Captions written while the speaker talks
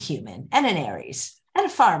human and an Aries and a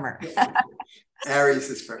farmer. Aries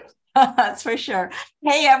is first. That's for sure.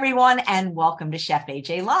 Hey, everyone, and welcome to Chef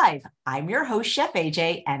AJ Live. I'm your host, Chef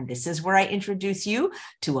AJ, and this is where I introduce you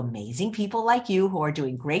to amazing people like you who are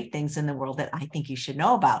doing great things in the world that I think you should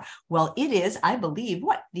know about. Well, it is, I believe,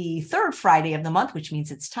 the third Friday of the month, which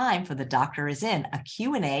means it's time for The Doctor Is In, a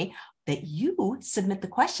Q&A that you submit the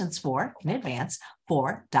questions for in advance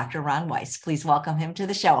for Dr. Ron Weiss. Please welcome him to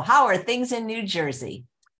the show. How are things in New Jersey?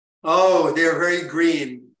 Oh, they're very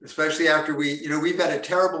green, especially after we've had a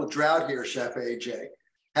terrible drought here, Chef AJ.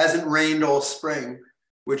 Hasn't rained all spring,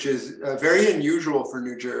 which is very unusual for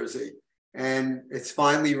New Jersey. And it's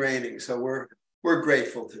finally raining. So we're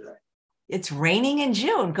grateful today. It's raining in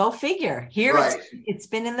June. Go figure. Here right. It's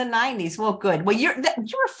been in the 90s. Well, good. Well, you're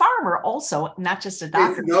a farmer also, not just a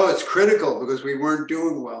doctor. No, it's critical because we weren't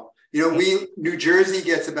doing well. New Jersey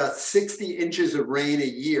gets about 60 inches of rain a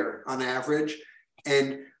year on average.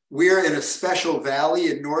 And we're in a special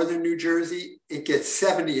valley in northern New Jersey. It gets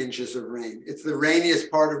 70 inches of rain. It's the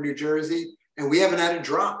rainiest part of New Jersey, and we haven't had a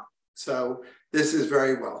drop. So this is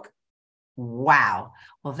very welcome. Wow.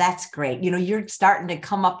 Well, that's great. You're starting to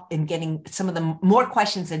come up and getting some of the more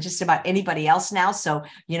questions than just about anybody else now. So,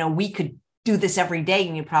 we could do this every day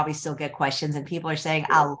and you probably still get questions, and people are saying,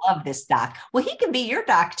 I love this doc. Well, he can be your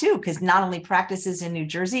doc too, because not only practices in New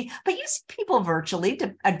Jersey, but you see people virtually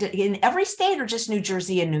in every state, or just New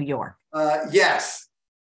Jersey and New York? Yes,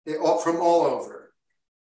 from all over.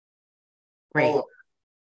 Great.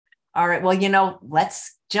 All right. Well,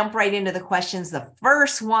 let's jump right into the questions. The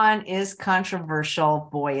first one is controversial,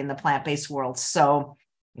 boy, in the plant-based world. So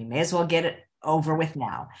we may as well get it over with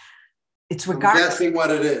now. It's regarding... I'm guessing what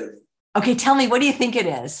it is. Okay, tell me, what do you think it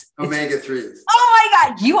is? Omega-3s. Oh my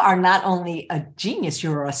God, you are not only a genius,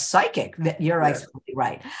 you're a psychic. You're absolutely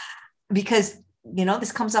right. Because,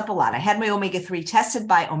 this comes up a lot. I had my omega-3 tested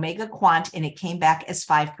by Omega Quant and it came back as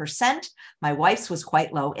 5%. My wife's was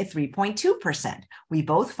quite low at 3.2%. We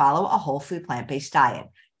both follow a whole food plant-based diet.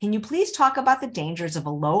 Can you please talk about the dangers of a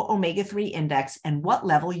low omega-3 index and what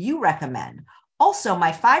level you recommend? Also,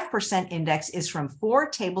 my 5% index is from 4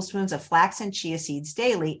 tablespoons of flax and chia seeds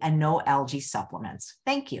daily and no algae supplements.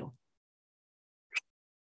 Thank you.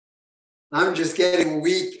 I'm just getting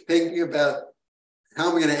weak thinking about how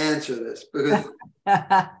I'm going to answer this, because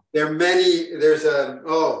there are many, there's a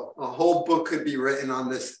whole book could be written on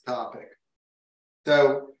this topic.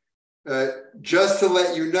 So just to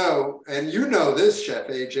let you know, and you know this, Chef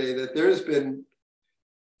AJ, that there's been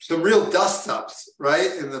some real dust-ups,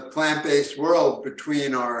 right, in the plant-based world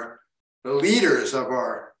between the leaders of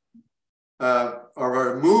our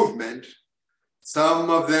movement. Some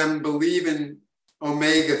of them believe in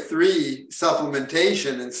omega-3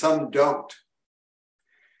 supplementation, and some don't.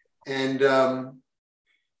 And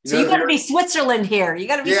so you got to be Switzerland here. You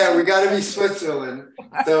got to be. Yeah, we got to be Switzerland.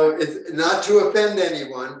 So it's not to offend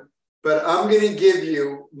anyone, but I'm going to give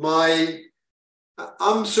you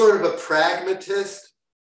I'm sort of a pragmatist,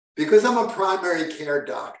 because I'm a primary care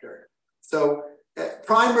doctor. So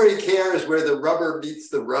primary care is where the rubber meets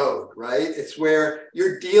the road, right? It's where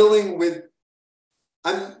you're dealing with,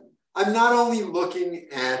 I'm not only looking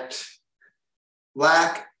at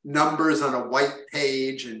black numbers on a white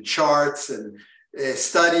page and charts and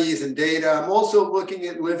studies and data. I'm also looking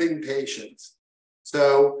at living patients.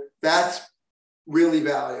 So that's really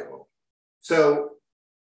valuable. So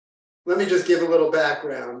let me just give a little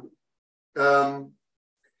background.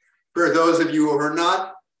 For those of you who are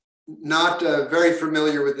not very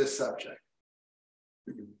familiar with this subject.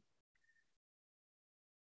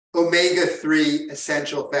 Omega-3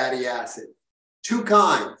 essential fatty acid, 2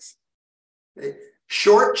 kinds, okay?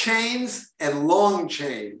 Short chains and long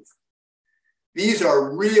chains. These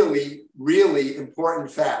are really, really important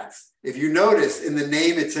fats. If you notice in the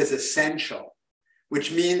name, it says essential,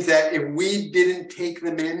 which means that if we didn't take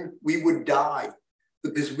them in, we would die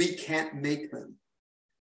because we can't make them.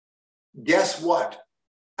 Guess what?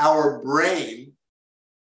 Our brain,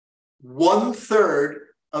 1/3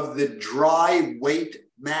 of the dry weight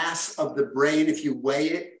mass of the brain, if you weigh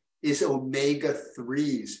it, is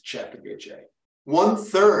omega-3s, Chef AJ.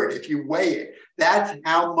 1/3, if you weigh it. That's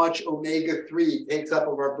how much omega-3 takes up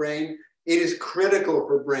of our brain. It is critical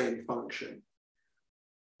for brain function.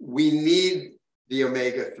 We need the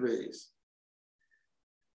omega-3s.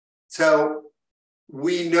 So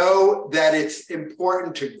we know that it's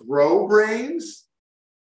important to grow brains.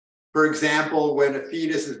 For example, when a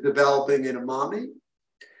fetus is developing in a mommy,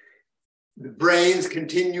 the brain's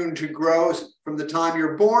continuing to grow from the time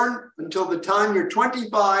you're born until the time you're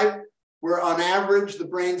 25, where on average the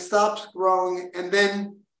brain stops growing and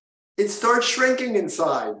then it starts shrinking in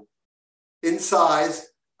size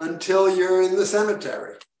until you're in the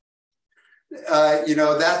cemetery.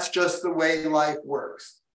 That's just the way life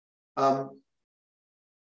works.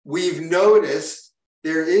 We've noticed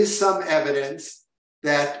there is some evidence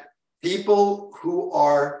that people who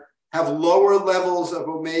have lower levels of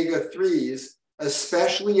omega-3s,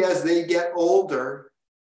 especially as they get older,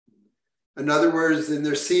 in other words, in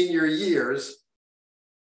their senior years,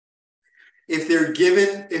 if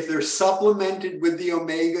they're supplemented with the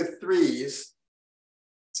omega-3s,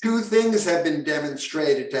 two things have been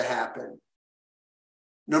demonstrated to happen.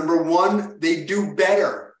 Number one, they do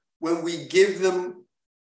better when we give them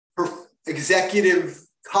executive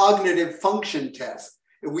cognitive function tests.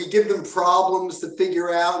 If we give them problems to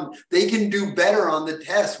figure out, they can do better on the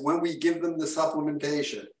test when we give them the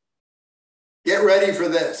supplementation. Get ready for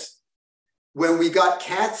this. When we got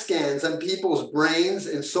CAT scans on people's brains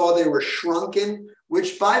and saw they were shrunken,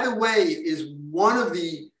 which, by the way, is one of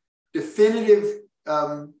the definitive,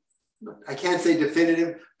 I can't say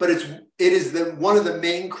definitive, but it is one of the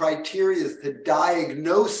main criteria to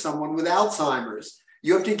diagnose someone with Alzheimer's.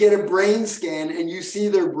 You have to get a brain scan and you see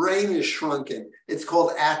their brain is shrunken. It's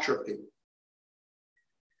called atrophy.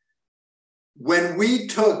 When we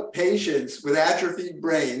took patients with atrophied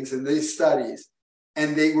brains in these studies,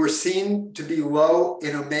 and they were seen to be low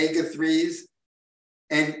in omega-3s,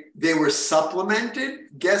 and they were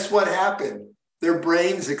supplemented, guess what happened? Their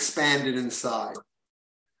brains expanded inside.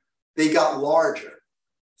 They got larger.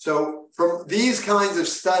 So from these kinds of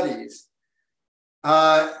studies,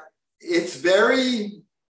 it's very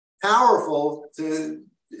powerful to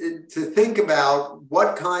think about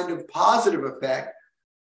what kind of positive effect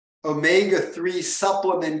omega-3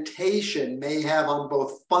 supplementation may have on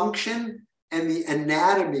both function and the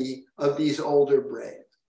anatomy of these older brains.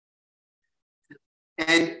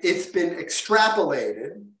 And it's been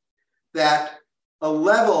extrapolated that a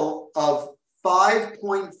level of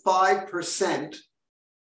 5.5%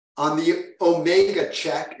 on the omega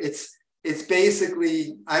check, it's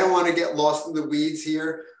basically, I don't want to get lost in the weeds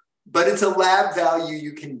here, but it's a lab value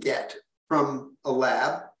you can get from a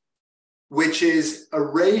lab, which is a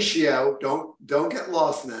ratio, don't get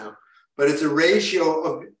lost now, but it's a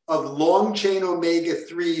ratio of long chain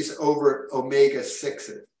omega-3s over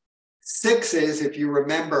omega-6s. 6s, if you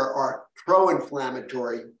remember, are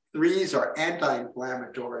pro-inflammatory. 3s are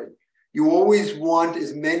anti-inflammatory. You always want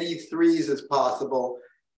as many 3s as possible,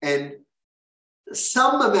 and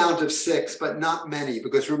some amount of 6, but not many,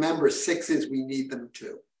 because remember, 6s, we need them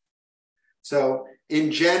too. So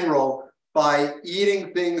in general, by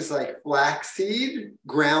eating things like flaxseed,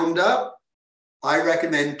 ground up, I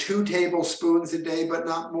recommend 2 tablespoons a day, but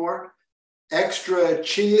not more. Extra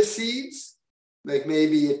chia seeds, like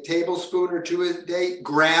maybe a tablespoon or 2 a day.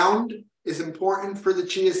 Ground is important for the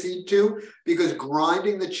chia seed too, because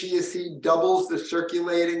grinding the chia seed doubles the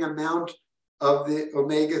circulating amount of the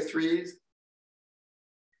omega-3s.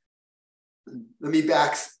 Let me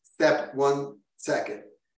back step 1 second.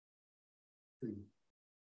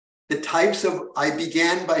 I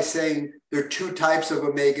began by saying there are 2 types of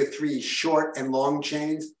omega-3s, short and long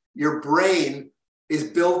chains. Your brain is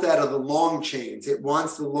built out of the long chains. It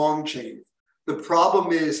wants the long chains. The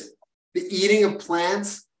problem is the eating of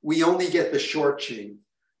plants, we only get the short chains.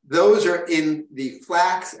 Those are in the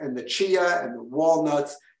flax and the chia and the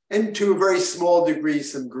walnuts, and to a very small degree,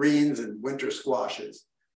 some greens and winter squashes.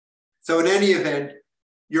 So in any event,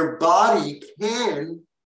 your body can,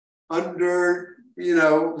 under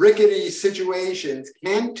rickety situations,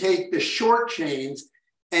 can take the short chains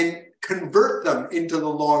and convert them into the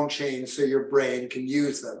long chains so your brain can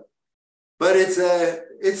use them. But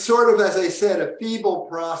it's sort of, as I said, a feeble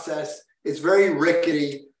process. It's very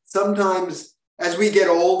rickety. Sometimes as we get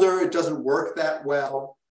older, it doesn't work that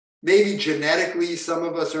well. Maybe genetically, some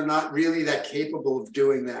of us are not really that capable of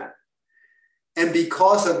doing that. And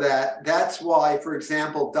because of that, that's why, for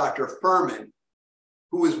example, Dr. Furman,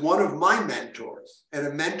 who is one of my mentors and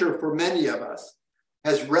a mentor for many of us,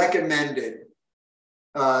 has recommended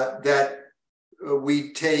that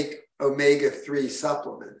we take omega-3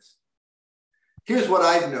 supplements. Here's what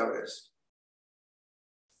I've noticed.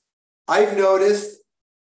 I've noticed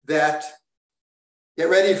that, get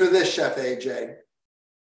ready for this, Chef AJ.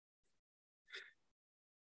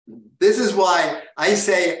 This is why I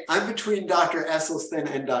say I'm between Dr.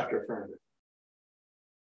 Esselstyn and Dr. Furman.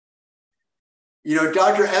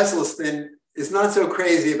 Dr. Esselstyn is not so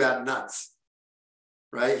crazy about nuts,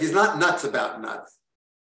 right? He's not nuts about nuts.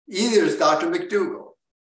 Either is Dr. McDougall,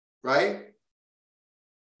 right?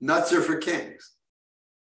 Nuts are for kings.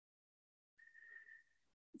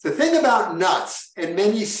 The thing about nuts and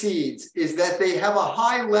many seeds is that they have a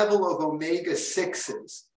high level of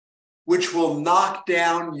omega-6s. which will knock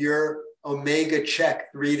down your omega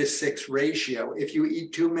check 3 to 6 ratio if you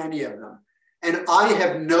eat too many of them. And I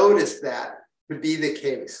have noticed that to be the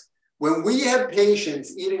case. When we have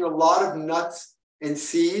patients eating a lot of nuts and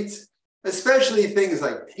seeds, especially things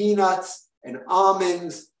like peanuts and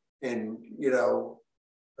almonds and,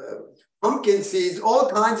 pumpkin seeds, all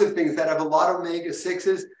kinds of things that have a lot of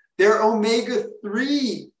omega-6s, their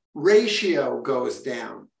omega-3 ratio goes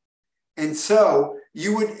down. And so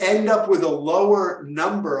you would end up with a lower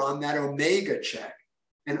number on that omega check.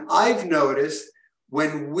 And I've noticed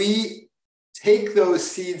when we take those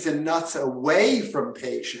seeds and nuts away from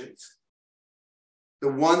patients,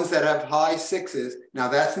 the ones that have high 6s, now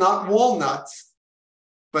that's not walnuts,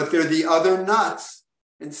 but they're the other nuts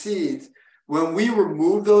and seeds. When we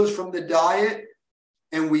remove those from the diet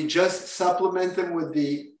and we just supplement them with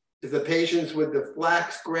the patients with the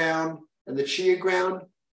flax ground and the chia ground,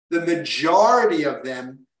 the majority of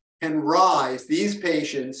them can rise, these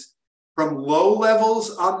patients, from low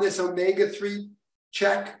levels on this omega-3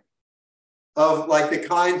 check of like the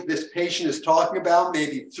kinds this patient is talking about,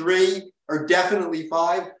 maybe 3 or definitely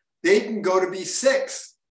 5, they can go to be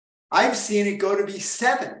 6. I've seen it go to be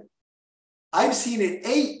 7. I've seen it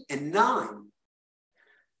 8 and 9.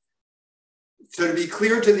 So to be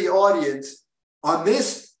clear to the audience, on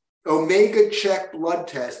this omega check blood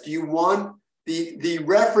test, you want the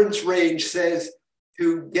reference range says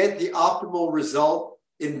to get the optimal result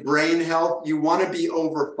in brain health, you want to be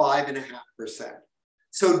over 5.5%.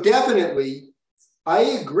 So definitely, I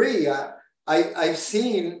agree. I've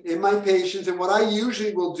seen in my patients, and what I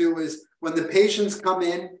usually will do is when the patients come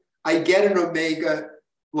in, I get an omega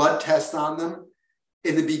blood test on them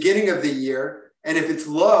in the beginning of the year. And if it's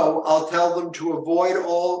low, I'll tell them to avoid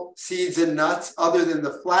all seeds and nuts other than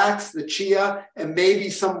the flax, the chia, and maybe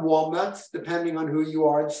some walnuts, depending on who you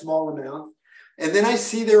are in small amounts. And then I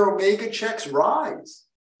see their omega checks rise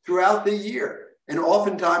throughout the year. And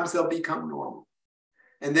oftentimes they'll become normal.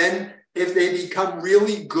 And then if they become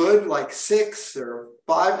really good, like 6 or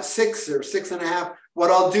 5, 6 or 6.5, what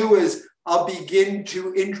I'll do is I'll begin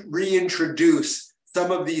to reintroduce some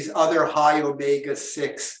of these other high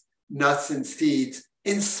omega-6 nuts and seeds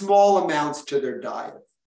in small amounts to their diet.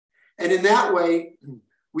 And in that way,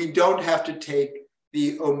 we don't have to take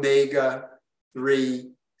the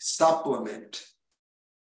omega-3 supplement.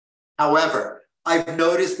 However, I've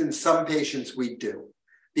noticed in some patients we do,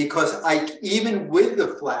 because even with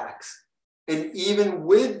the flax and even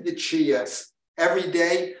with the chia every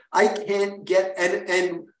day, I can't get,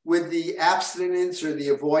 and with the abstinence or the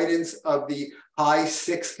avoidance of the high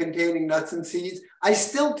 6 containing nuts and seeds, I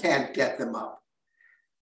still can't get them up,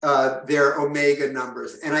 their omega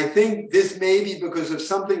numbers. And I think this may be because of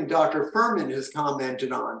something Dr. Furman has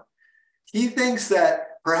commented on. He thinks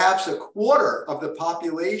that perhaps a quarter of the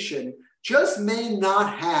population just may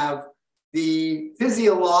not have the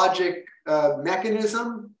physiologic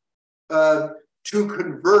mechanism to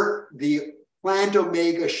convert the plant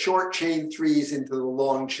omega short chain 3s into the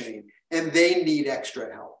long chain, and they need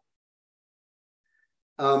extra help.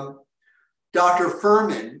 Dr.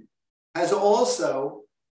 Furman has also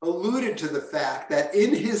alluded to the fact that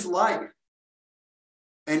in his life,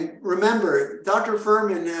 and remember, Dr.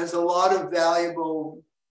 Furman has a lot of valuable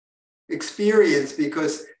experience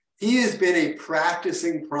because he has been a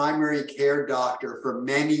practicing primary care doctor for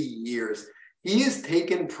many years. He has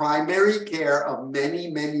taken primary care of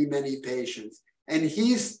many, many, many patients, and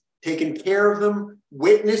he's taken care of them,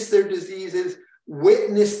 witnessed their diseases,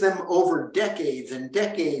 witnessed them over decades and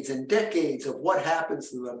decades and decades of what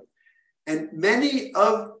happens to them. And many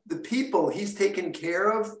of the people he's taken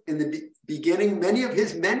care of in the beginning, many of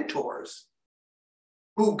his mentors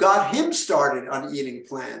who got him started on eating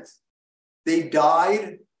plants, they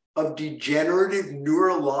died of degenerative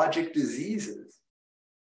neurologic diseases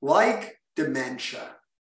like dementia,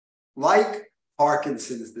 like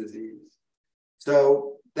Parkinson's disease.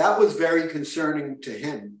 So that was very concerning to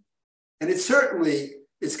him. And it certainly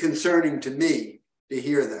is concerning to me to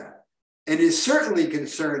hear that. And it's certainly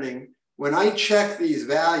concerning when I check these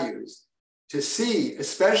values to see,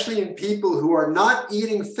 especially in people who are not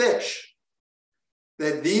eating fish,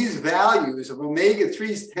 that these values of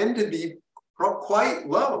omega-3s tend to be quite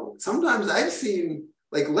low. Sometimes I've seen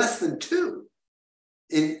like less than 2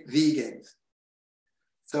 in vegans.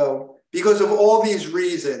 So because of all these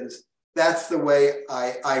reasons, that's the way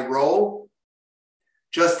I roll.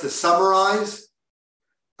 Just to summarize,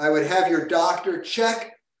 I would have your doctor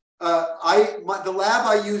check. The lab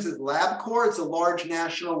I use is LabCorp. It's a large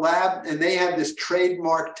national lab, and they have this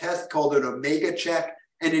trademark test called an omega check,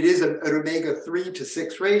 and it is an omega-3 to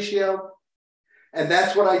 6 ratio. And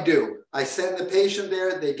that's what I do. I send the patient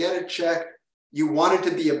there, they get it checked. You want it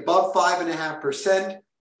to be above 5.5%.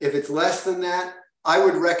 If it's less than that, I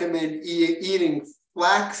would recommend eating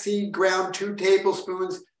flaxseed ground 2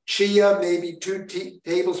 tablespoons, chia maybe 2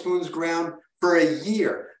 tablespoons ground for a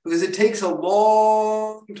year, because it takes a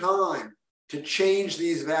long time to change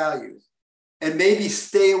these values. And maybe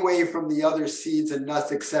stay away from the other seeds and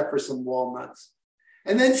nuts except for some walnuts.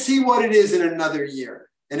 And then see what it is in another year.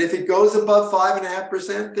 And if it goes above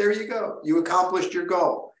 5.5%, there you go. You accomplished your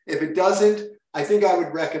goal. If it doesn't, I think I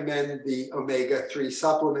would recommend the omega-3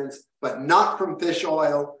 supplements, but not from fish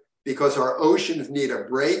oil, because our oceans need a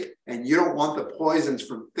break and you don't want the poisons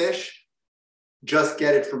from fish. Just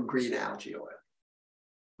get it from green algae oil.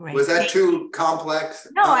 Right. Was that too complex?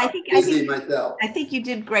 No, I think you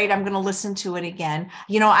did great. I'm going to listen to it again.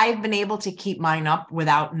 I've been able to keep mine up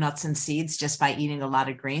without nuts and seeds just by eating a lot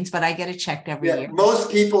of greens, but I get it checked every year. Most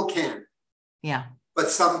people can. Yeah. But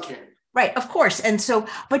some can. Right, of course. And so,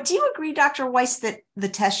 but do you agree, Dr. Weiss, that the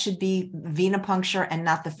test should be venipuncture and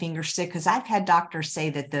not the finger stick? Because I've had doctors say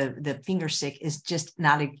that the finger stick is just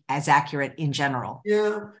not as accurate in general.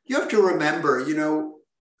 Yeah, you have to remember,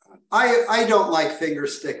 I don't like finger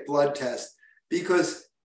stick blood tests because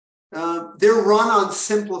they're run on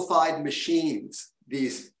simplified machines,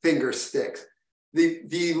 these finger sticks.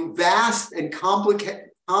 The vast and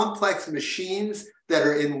complex machines that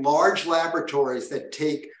are in large laboratories that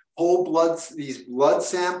take whole bloods, these blood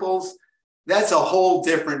samples, that's a whole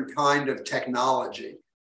different kind of technology.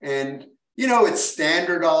 And, it's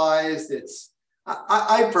standardized.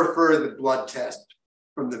 I prefer the blood test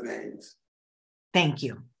from the veins. Thank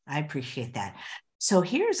you. I appreciate that. So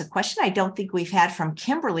here's a question I don't think we've had from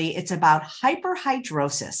Kimberly. It's about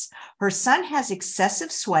hyperhidrosis. Her son has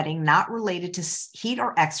excessive sweating not related to heat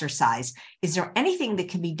or exercise. Is there anything that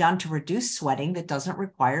can be done to reduce sweating that doesn't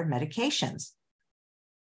require medications?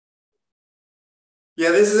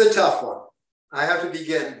 Yeah, this is a tough one. I have to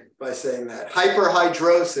begin by saying that.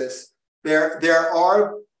 Hyperhidrosis, there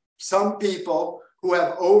are some people who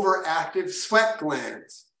have overactive sweat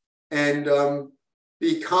glands. And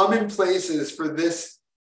the common places for this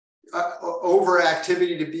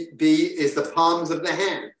overactivity to be is the palms of the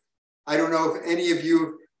hand. I don't know if any of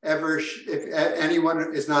you if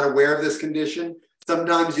anyone is not aware of this condition.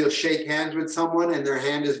 Sometimes you'll shake hands with someone and their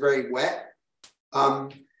hand is very wet.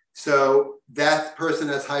 So that person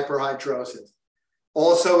has hyperhidrosis.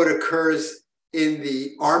 Also, it occurs in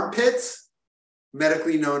the armpits,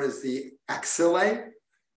 medically known as the axillae,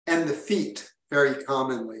 and the feet, very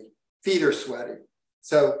commonly. Feet are sweaty.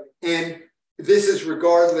 So, and this is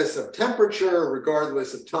regardless of temperature,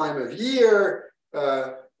 regardless of time of year.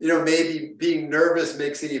 Maybe being nervous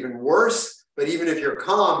makes it even worse, but even if you're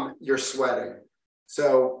calm, you're sweating.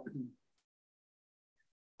 So,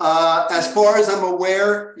 as far as I'm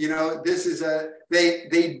aware, this is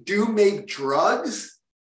they do make drugs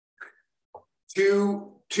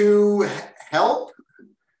to help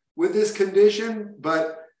with this condition,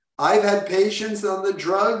 but I've had patients on the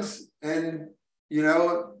drugs and,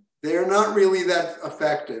 they're not really that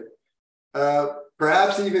effective.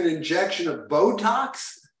 Perhaps even injection of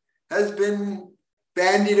Botox has been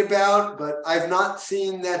bandied about, but I've not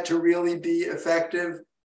seen that to really be effective.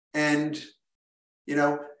 And,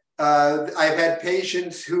 I've had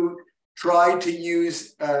patients who tried to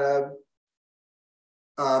use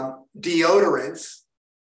deodorants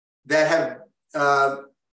that have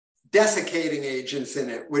desiccating agents in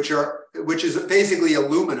it, which is basically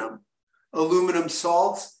aluminum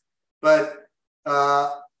salts, but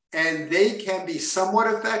and they can be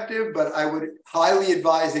somewhat effective, but I would highly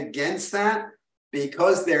advise against that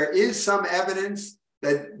because there is some evidence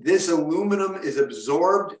that this aluminum is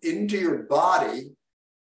absorbed into your body,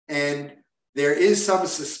 and there is some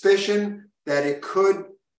suspicion that it could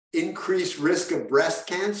increase risk of breast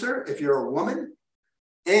cancer if you're a woman,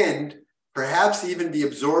 and perhaps even be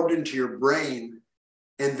absorbed into your brain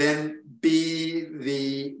and then be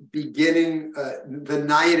the beginning, the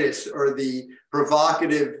nidus or the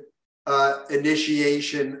provocative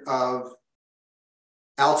initiation of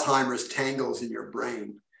Alzheimer's tangles in your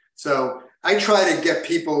brain. So I try to get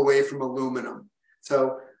people away from aluminum.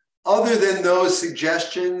 So other than those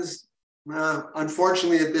suggestions,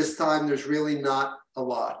 unfortunately at this time, there's really not a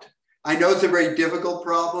lot. I know it's a very difficult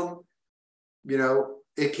problem.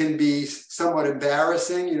 It can be somewhat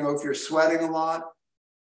embarrassing, if you're sweating a lot.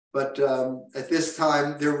 But at this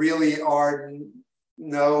time, there really are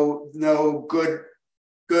no good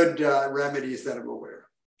remedies that I'm aware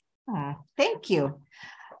of. Oh, thank you.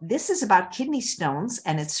 This is about kidney stones,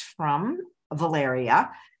 and it's from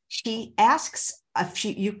Valeria. She asks if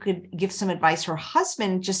you could give some advice. Her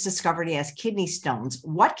husband just discovered he has kidney stones.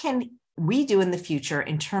 What can we do in the future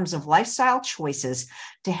in terms of lifestyle choices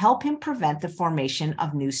to help him prevent the formation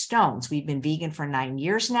of new stones. We've been vegan for 9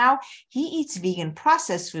 years now. He eats vegan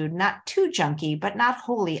processed food, not too junky, but not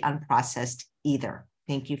wholly unprocessed either.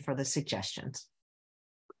 Thank you for the suggestions.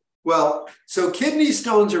 Well, so kidney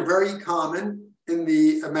stones are very common in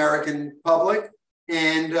the American public,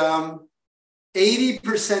 and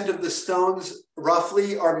 80% of the stones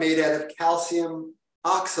roughly are made out of calcium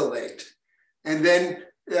oxalate. And then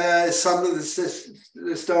some of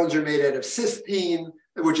the stones are made out of cysteine,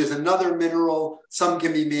 which is another mineral. Some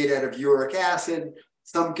can be made out of uric acid.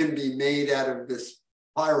 Some can be made out of this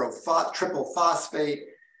triple phosphate.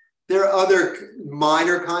 There are other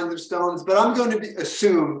minor kinds of stones, but I'm going to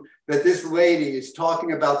assume that this lady is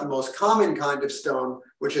talking about the most common kind of stone,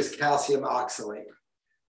 which is calcium oxalate.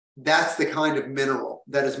 That's the kind of mineral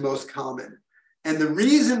that is most common. And the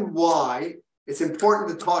reason why it's important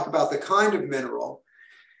to talk about the kind of mineral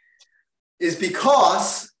is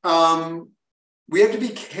because we have to be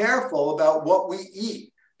careful about what we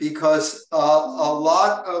eat, because a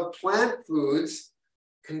lot of plant foods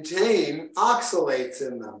contain oxalates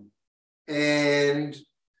in them. And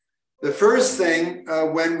the first thing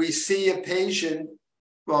when we see a patient,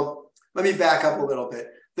 well, let me back up a little bit.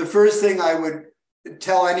 The first thing I would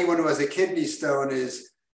tell anyone who has a kidney stone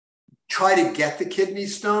is try to get the kidney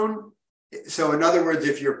stone. So in other words,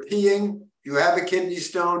 if you're peeing, you have a kidney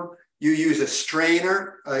stone, you use a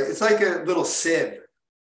strainer. It's like a little sieve,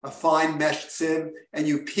 a fine mesh sieve, and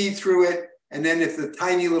you pee through it. And then if the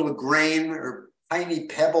tiny little grain or tiny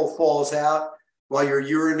pebble falls out while you're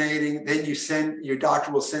urinating, then your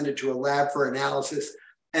doctor will send it to a lab for analysis,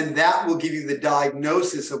 and that will give you the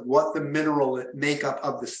diagnosis of what the mineral makeup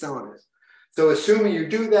of the stone is. So assuming you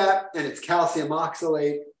do that and it's calcium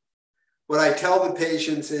oxalate, what I tell the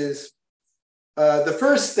patients is the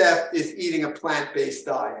first step is eating a plant-based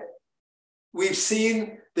diet. We've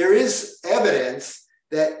seen there is evidence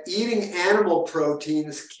that eating animal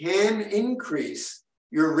proteins can increase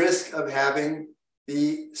your risk of having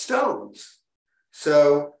the stones.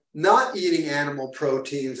 So not eating animal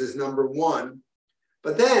proteins is number one.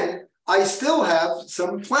 But then I still have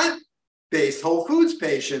some plant-based whole foods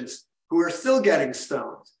patients who are still getting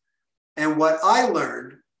stones. And what I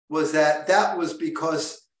learned was that was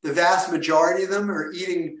because the vast majority of them are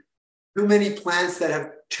eating too many plants that have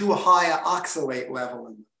too high an oxalate level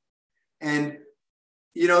in them. And,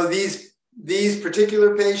 you know, these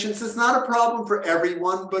particular patients, it's not a problem for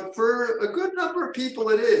everyone, but for a good number of people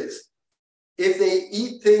it is. If they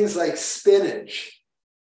eat things like spinach,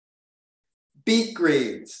 beet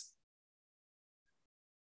greens,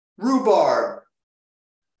 rhubarb,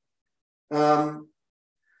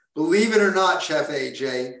 believe it or not, Chef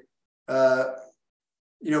AJ,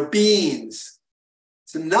 beans,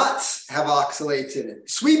 some nuts have oxalates in it.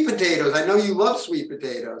 Sweet potatoes, I know you love sweet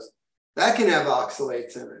potatoes. That can have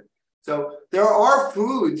oxalates in it. So there are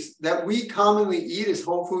foods that we commonly eat as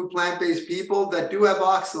whole food plant-based people that do have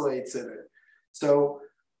oxalates in it. So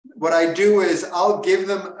what I do is I'll give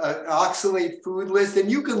them an oxalate food list, and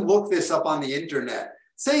you can look this up on the internet.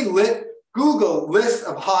 Google list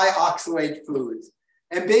of high oxalate foods.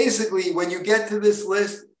 And basically when you get to this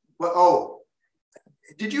list,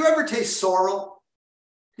 did you ever taste sorrel?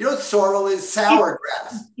 You know what sorrel is? Sour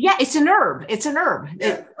grass. Yeah, it's an herb. It's an herb.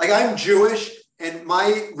 Yeah. Like I'm Jewish, and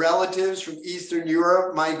my relatives from Eastern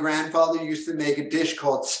Europe, my grandfather used to make a dish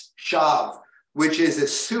called shav, which is a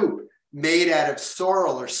soup made out of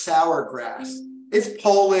sorrel or sour grass. It's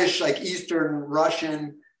Polish, like Eastern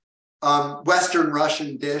Russian, Western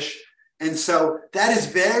Russian dish. And so that is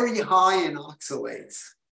very high in oxalates.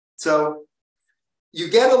 So you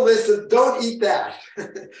get a list of, don't eat that.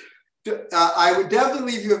 I would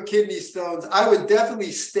definitely, if you have kidney stones, I would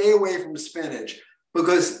definitely stay away from spinach,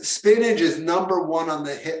 because spinach is number one on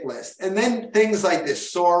the hit list. And then things like the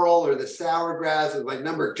sorrel or the sour grass is like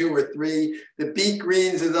number 2 or 3. The beet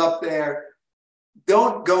greens is up there.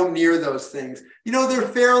 Don't go near those things. You know, they're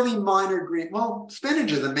fairly minor green. Well,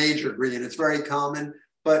 spinach is a major green. It's very common,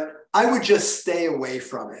 but I would just stay away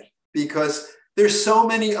from it, because there's so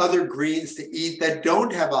many other greens to eat that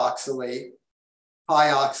don't have high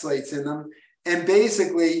oxalates in them. And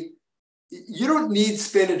basically, you don't need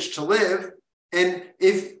spinach to live. And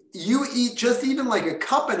if you eat just even like a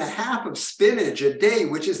cup and a half of spinach a day,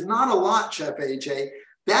 which is not a lot, Chef AJ,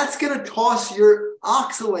 that's going to toss your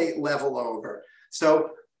oxalate level over.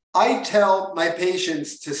 So I tell my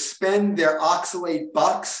patients to spend their oxalate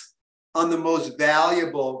bucks on the most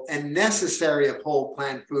valuable and necessary of whole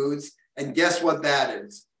plant foods. And guess what that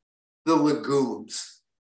is? The legumes.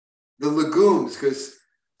 The legumes, because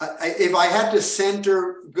if I had to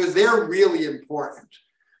center, because they're really important.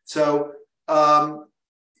 So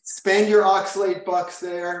spend your oxalate bucks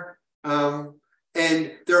there.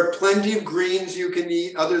 And there are plenty of greens you can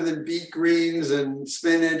eat other than beet greens and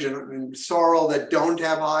spinach and sorrel that don't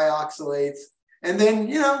have high oxalates. And then,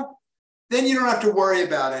 then you don't have to worry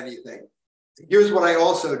about anything. Here's what I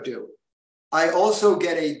also do. I also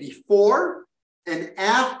get a before and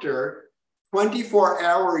after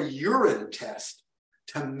 24-hour urine test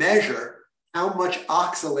to measure how much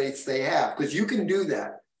oxalates they have, because you can do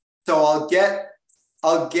that. So I'll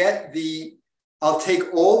take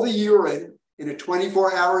all the urine in a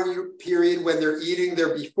 24-hour period when they're eating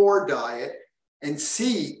their before diet and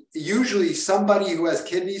see, usually somebody who has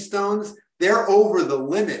kidney stones, they're over the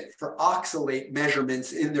limit for oxalate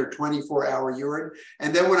measurements in their 24-hour urine.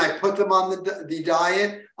 And then when I put them on the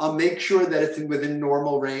diet, I'll make sure that it's within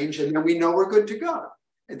normal range. And then we know we're good to go.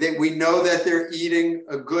 We know that they're eating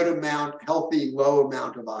a good amount, healthy, low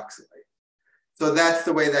amount of oxalate. So that's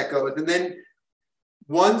the way that goes. And then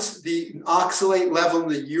once the oxalate level in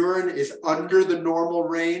the urine is under the normal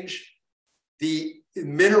range, the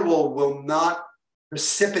mineral will not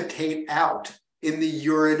precipitate out in the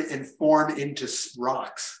urine and form into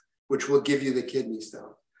rocks, which will give you the kidney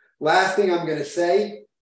stone. Last thing I'm going to say,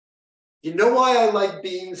 you know why I like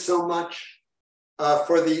beans so much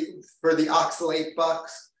for the oxalate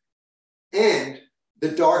bucks and the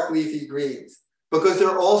dark leafy greens? Because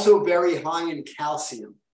they're also very high in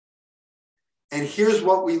calcium. And here's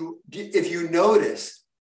what if you notice,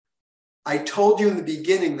 I told you in the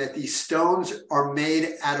beginning that these stones are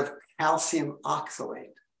made out of calcium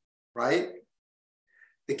oxalate, right?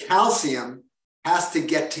 The calcium has to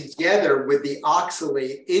get together with the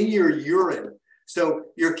oxalate in your urine. So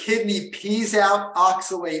your kidney pees out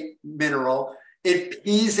oxalate mineral, it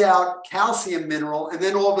pees out calcium mineral, and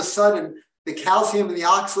then all of a sudden, the calcium and the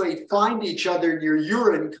oxalate find each other in your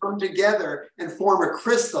urine, come together and form a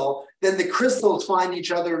crystal. Then the crystals find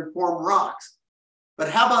each other and form rocks. But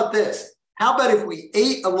how about this? How about if we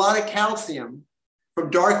ate a lot of calcium from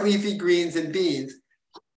dark leafy greens and beans,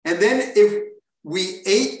 and then if we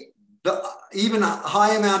ate even a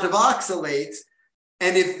high amount of oxalates,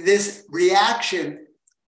 and if this reaction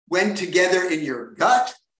went together in your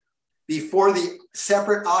gut before the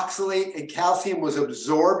separate oxalate and calcium was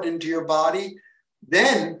absorbed into your body,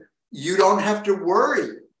 then you don't have to worry.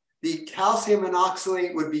 The calcium and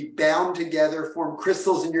oxalate would be bound together, form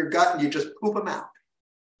crystals in your gut, and you just poop them out.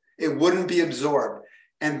 It wouldn't be absorbed.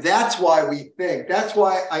 And that's why that's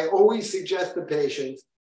why I always suggest to patients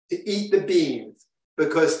to eat the beans,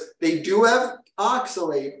 because they do have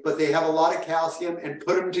oxalate, but they have a lot of calcium, and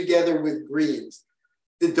put them together with greens.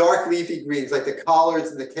 The dark leafy greens, like the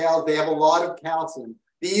collards and the kale, they have a lot of calcium.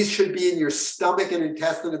 These should be in your stomach and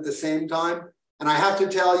intestine at the same time. And I have to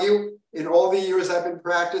tell you, in all the years I've been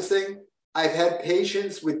practicing, I've had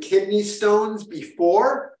patients with kidney stones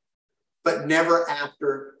before, but never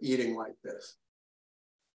after eating like this.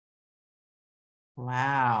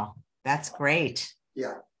 Wow, that's great.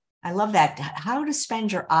 Yeah. I love that. How to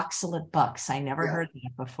spend your oxalate bucks. I never heard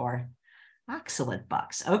that before. Oxalate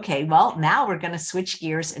bucks. Okay, well, now we're going to switch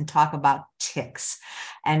gears and talk about ticks.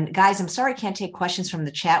 And guys, I'm sorry I can't take questions from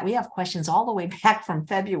the chat. We have questions all the way back from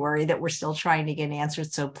February that we're still trying to get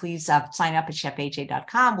answered. So please sign up at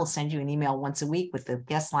chefaj.com. We'll send you an email once a week with the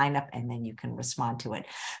guest lineup, and then you can respond to it.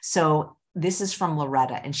 So this is from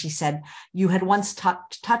Loretta, and she said, you had once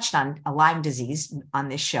touched on Lyme disease on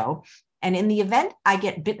this show. And in the event I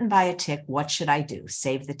get bitten by a tick, what should I do?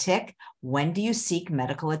 Save the tick? When do you seek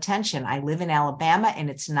medical attention? I live in Alabama, and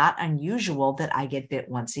it's not unusual that I get bit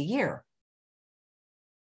once a year.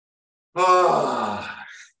 Oh.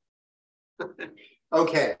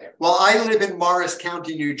 Okay. Well, I live in Morris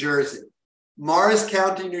County, New Jersey. Morris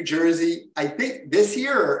County, New Jersey, I think this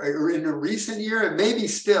year or in a recent year, and maybe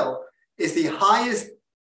still, is the highest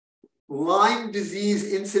Lyme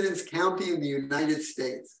disease incidence county in the United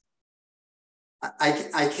States.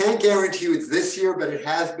 I can't guarantee you it's this year, but it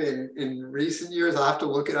has been in recent years. I'll have to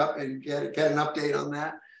look it up and get an update on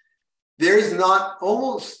that. There's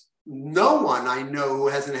almost no one I know who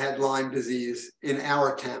hasn't had Lyme disease in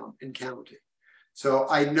our town and county. So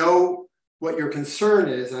I know what your concern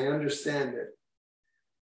is. I understand it.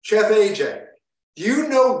 Chef AJ, do you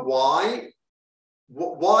know why?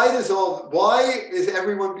 Why is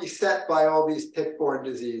everyone beset by all these tick-borne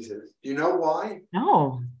diseases? Do you know why?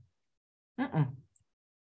 No.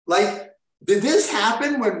 Like, did this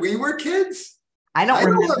happen when we were kids? I don't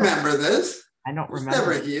remember this. I don't remember.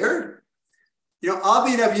 Never here.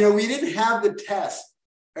 Oddly enough, we didn't have the test.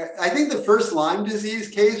 I think the first Lyme disease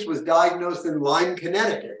case was diagnosed in Lyme,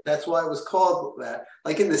 Connecticut. That's why it was called that.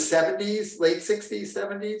 Like in the 70s, late 60s,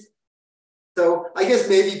 70s. So I guess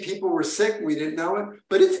maybe people were sick, we didn't know it,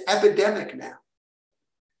 but it's epidemic now.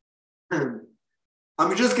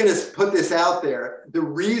 I'm just going to put this out there. The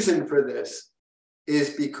reason for this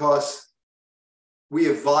is because we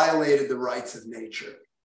have violated the rights of nature.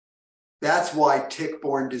 That's why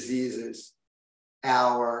tick-borne diseases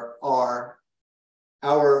are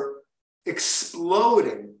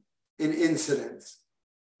exploding in incidence.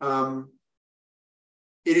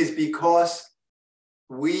 It is because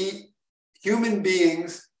we human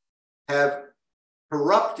beings have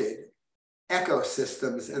corrupted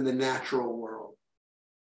ecosystems in the natural world.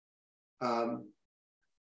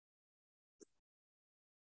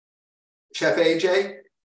 Chef AJ,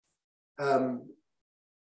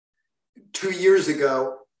 2 years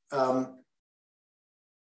ago,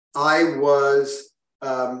 I was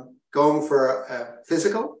going for a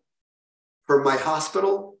physical for my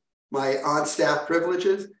hospital, my on-staff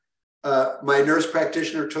privileges. My nurse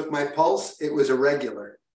practitioner took my pulse. It was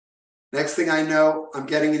irregular. Next thing I know, I'm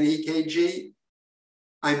getting an EKG.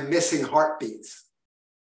 I'm missing heartbeats.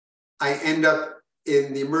 I end up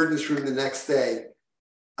in the emergency room the next day.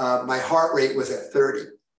 My heart rate was at 30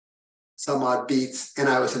 some odd beats, and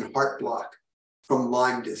I was in heart block from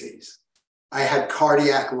Lyme disease. I had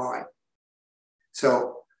cardiac Lyme.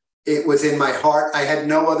 So it was in my heart. I had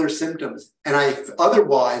no other symptoms. And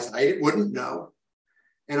otherwise, I wouldn't know.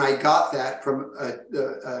 And I got that from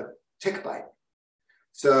a tick bite.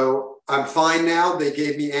 So I'm fine now. They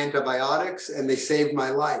gave me antibiotics and they saved my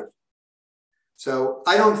life. So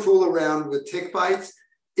I don't fool around with tick bites.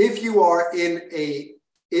 If you are in a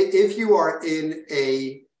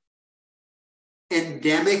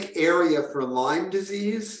endemic area for Lyme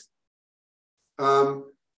disease, I'm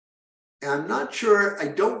not sure. I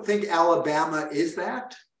don't think Alabama is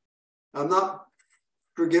that. I'm not,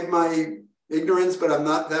 forgive my ignorance, but I'm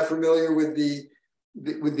not that familiar with the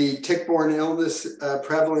tick-borne illness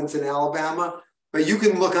prevalence in Alabama. But you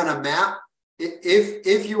can look on a map.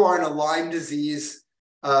 If you are in a Lyme disease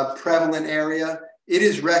prevalent area, it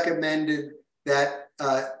is recommended that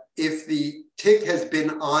if the tick has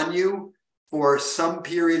been on you for some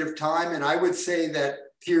period of time, and I would say that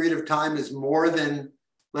period of time is more than,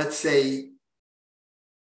 let's say,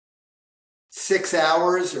 6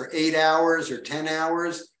 hours or 8 hours or 10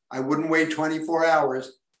 hours. I wouldn't wait 24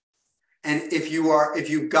 hours. And if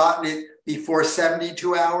you've gotten it before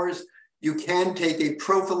 72 hours, you can take a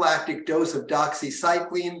prophylactic dose of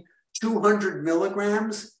doxycycline, 200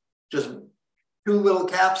 milligrams, just 2 little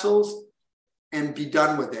capsules, and be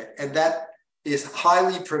done with it. And that is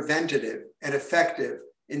highly preventative and effective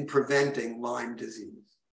in preventing Lyme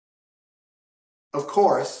disease. Of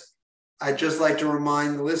course, I'd just like to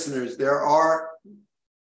remind the listeners, there are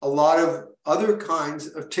a lot of other kinds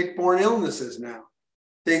of tick-borne illnesses now.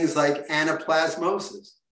 Things like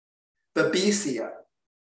anaplasmosis, babesia,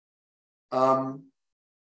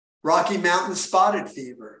 Rocky Mountain spotted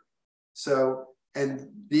fever. So, and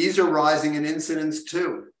these are rising in incidence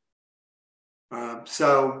too.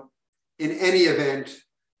 So in any event,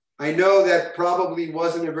 I know that probably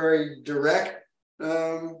wasn't a very direct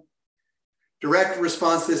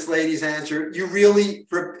response to this lady's answer. You really,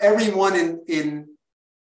 for everyone in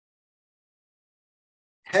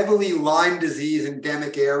heavily Lyme disease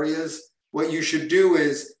endemic areas, what you should do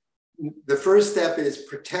is, the first step is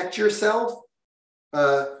protect yourself.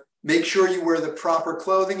 Make sure you wear the proper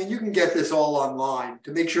clothing, and you can get this all online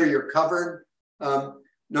to make sure you're covered.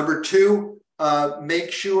 Number 2,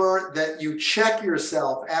 make sure that you check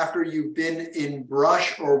yourself after you've been in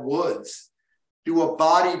brush or woods. Do a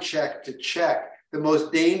body check to check. The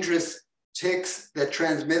most dangerous ticks that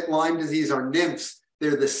transmit Lyme disease are nymphs.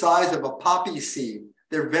 They're the size of a poppy seed.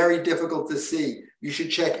 They're very difficult to see. You should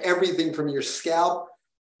check everything from your scalp,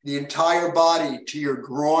 the entire body, to your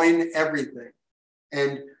groin, everything.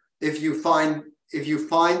 And if you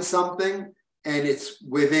find something and it's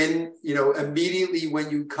within, immediately when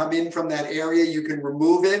you come in from that area, you can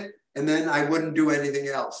remove it, and then I wouldn't do anything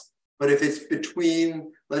else. But if it's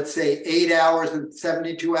between, let's say, 8 hours and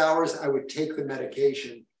 72 hours, I would take the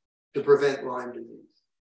medication to prevent Lyme disease.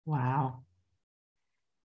 Wow.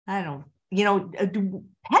 Do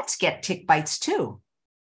pets get tick bites too?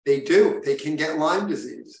 They do. They can get Lyme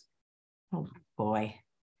disease. Oh boy.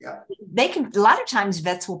 Yeah. They can, a lot of times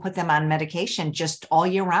vets will put them on medication just all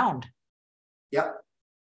year round. Yep.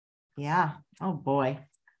 Yeah. Oh boy.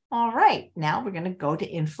 All right. Now we're going to go to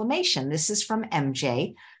inflammation. This is from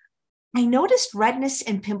MJ. I noticed redness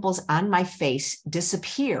and pimples on my face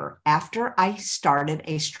disappear after I started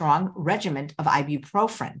a strong regimen of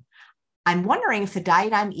ibuprofen. I'm wondering if the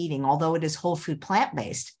diet I'm eating, although it is whole food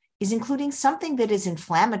plant-based, is including something that is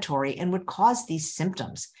inflammatory and would cause these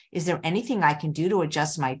symptoms. Is there anything I can do to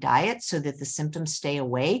adjust my diet so that the symptoms stay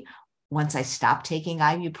away once I stop taking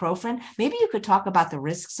ibuprofen? Maybe you could talk about the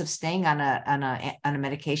risks of staying on a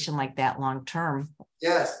medication like that long term.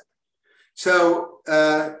 Yes. So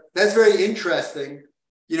that's very interesting.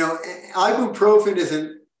 You know, ibuprofen is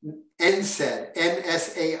an NSAID,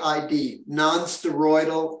 NSAID,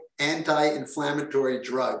 non-steroidal anti-inflammatory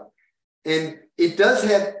drug. And it does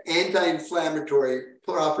have anti-inflammatory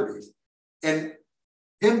properties. And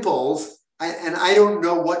pimples, and I don't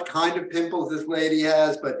know what kind of pimples this lady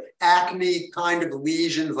has, but acne kind of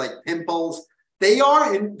lesions like pimples,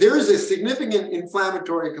 there's a significant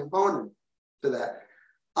inflammatory component to that.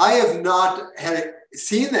 I have not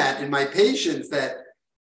seen that in my patients that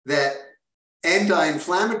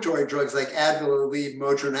anti-inflammatory drugs like Advil, Aleve,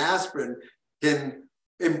 Motrin, aspirin can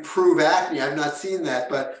improve acne. I've not seen that,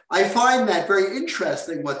 but I find that very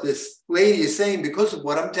interesting what this lady is saying because of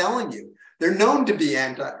what I'm telling you. They're known to be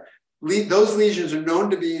those lesions are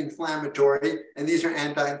known to be inflammatory, and these are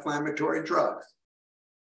anti-inflammatory drugs.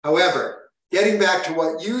 However, getting back to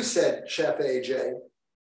what you said, Chef AJ,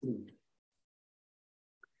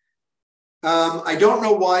 I don't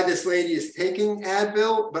know why this lady is taking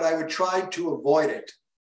Advil, but I would try to avoid it.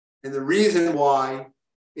 And the reason why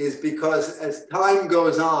is because as time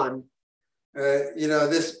goes on, when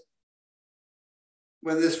this,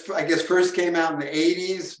 I guess, first came out in the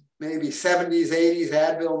 80s, maybe 70s, 80s,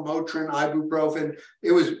 Advil, Motrin, ibuprofen,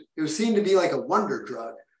 it was seen to be like a wonder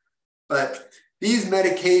drug. But these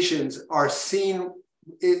medications are seen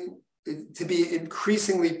to be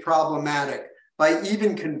increasingly problematic by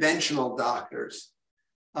even conventional doctors.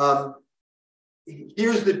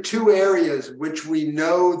 Here's the two areas which we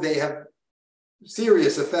know they have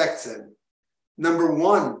serious effects in. Number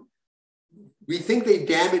one, we think they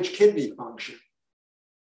damage kidney function.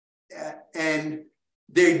 And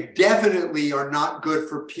they definitely are not good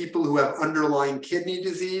for people who have underlying kidney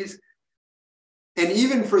disease. And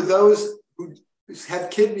even for those who have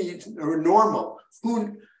kidneys or normal,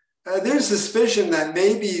 there's suspicion that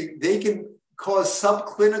maybe they can cause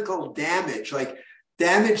subclinical damage, like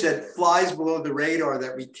damage that flies below the radar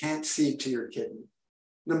that we can't see to your kidney.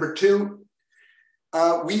 Number two,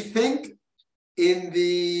 we think in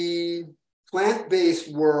the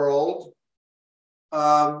plant-based world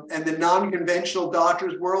and the non-conventional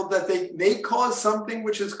doctors world that they may cause something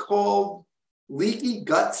which is called leaky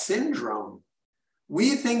gut syndrome.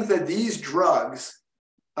 We think that these drugs,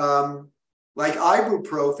 like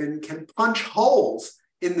ibuprofen, can punch holes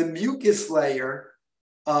in the mucus layer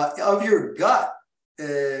of your gut,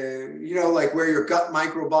 like where your gut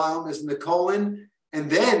microbiome is in the colon. And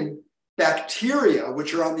then bacteria,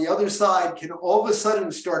 which are on the other side, can all of a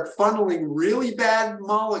sudden start funneling really bad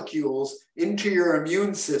molecules into your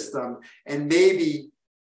immune system and maybe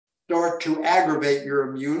start to aggravate your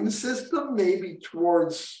immune system, maybe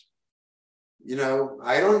towards, I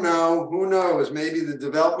don't know, who knows, maybe the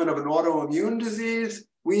development of an autoimmune disease.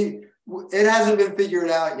 It hasn't been figured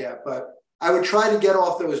out yet, but I would try to get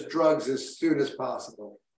off those drugs as soon as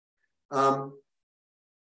possible.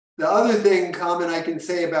 The other comment I can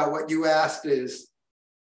say about what you asked is,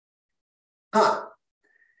 there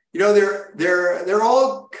are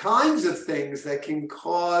all kinds of things that can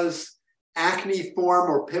cause acneiform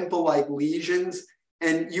or pimple-like lesions,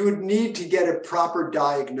 and you would need to get a proper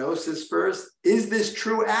diagnosis first. Is this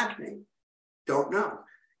true acne? Don't know.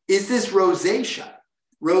 Is this rosacea?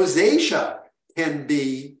 Rosacea can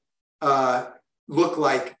be look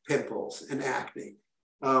like pimples and acne.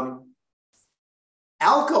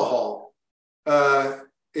 Alcohol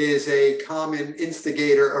is a common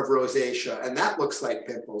instigator of rosacea, and that looks like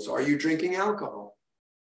pimples. Are you drinking alcohol?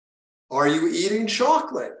 Are you eating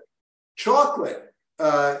chocolate? Chocolate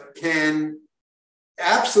can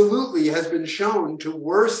absolutely has been shown to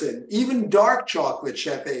worsen, even dark chocolate,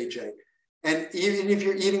 Chef AJ. And even if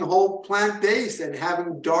you're eating whole plant-based and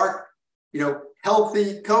having dark,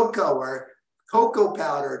 healthy cocoa or cocoa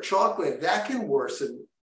powder, chocolate, that can worsen,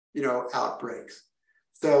 outbreaks.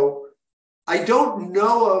 So I don't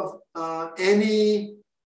know of any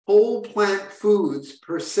whole plant foods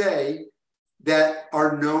per se that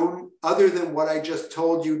are known other than what I just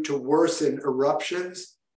told you to worsen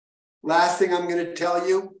eruptions. Last thing I'm going to tell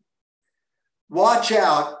you, watch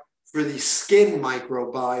out for the skin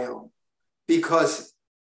microbiome, because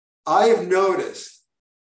I have noticed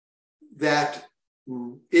that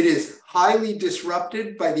it is highly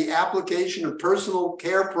disrupted by the application of personal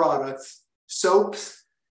care products, soaps,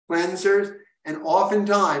 cleansers, and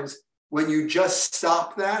oftentimes when you just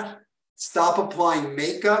stop applying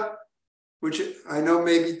makeup, which I know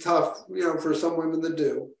may be tough, for some women to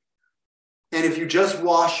do, And if you just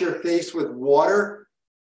wash your face with water,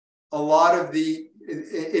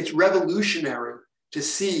 it's revolutionary to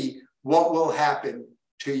see what will happen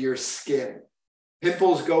to your skin.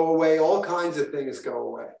 Pimples go away, all kinds of things go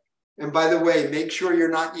away. And by the way, make sure you're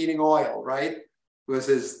not eating oil, right? Because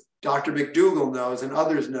as Dr. McDougall knows and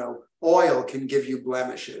others know, oil can give you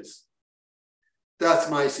blemishes. That's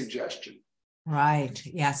my suggestion. Right.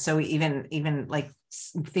 Yeah. So even like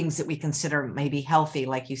things that we consider maybe healthy,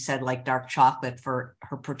 like you said, like dark chocolate for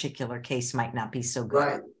her particular case might not be so good.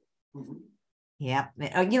 Right. Mm-hmm. Yeah.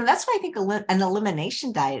 That's why I think an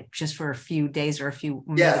elimination diet just for a few days or a few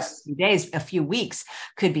weeks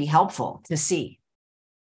could be helpful to see.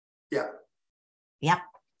 Yeah. Yeah.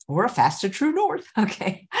 Or a fast to true north.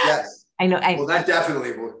 Okay. Yes. I know. Well, that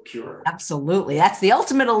definitely will cure. Absolutely. That's the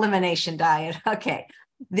ultimate elimination diet. Okay.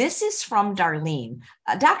 This is from Darlene.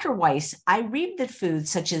 Dr. Weiss, I read that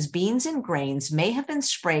foods such as beans and grains may have been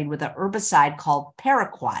sprayed with an herbicide called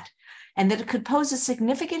paraquat, and that it could pose a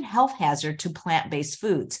significant health hazard to plant-based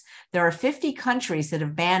foods. There are 50 countries that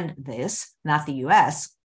have banned this, not the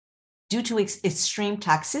US, due to extreme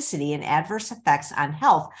toxicity and adverse effects on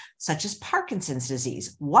health, such as Parkinson's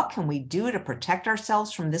disease. What can we do to protect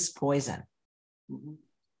ourselves from this poison? Mm-hmm.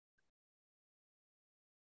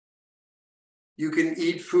 You can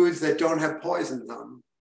eat foods that don't have poisons on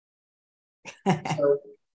them. So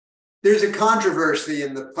there's a controversy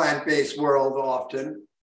in the plant-based world often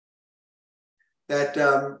that,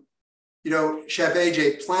 Chef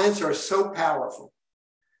AJ, plants are so powerful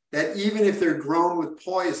that even if they're grown with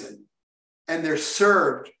poison and they're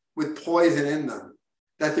served with poison in them,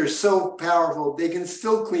 that they're so powerful, they can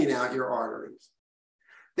still clean out your arteries.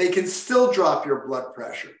 They can still drop your blood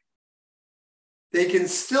pressure. They can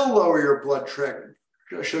still lower your blood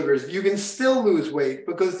sugars. You can still lose weight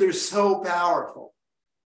because they're so powerful.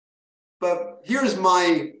 But here's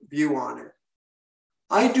my view on it.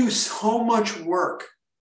 I do so much work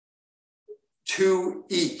to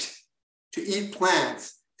eat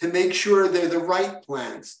plants, to make sure they're the right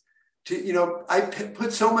plants. I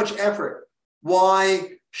put so much effort. Why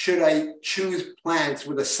should I choose plants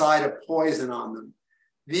with a side of poison on them?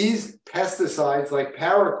 These pesticides like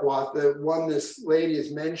paraquat, the one this lady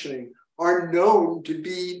is mentioning, are known to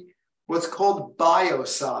be what's called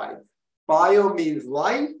biocides. Bio means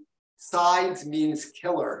life, sides means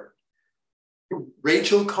killer.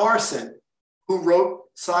 Rachel Carson, who wrote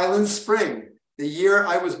Silent Spring, the year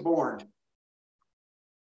I was born,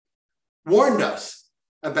 warned us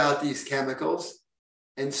about these chemicals.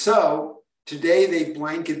 And so today they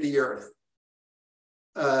blanket the earth.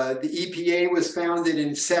 The EPA was founded in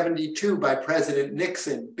 1972 by President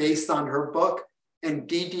Nixon based on her book, and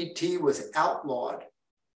DDT was outlawed.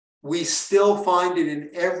 We still find it in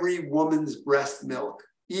every woman's breast milk,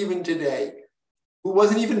 even today, who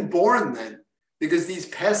wasn't even born then, because these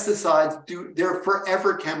pesticides, they're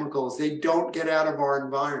forever chemicals. They don't get out of our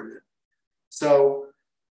environment. So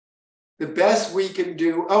the best we can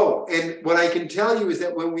do, and what I can tell you is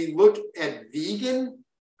that when we look at vegan,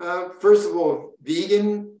 first of all,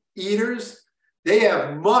 vegan eaters, they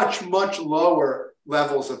have much, much lower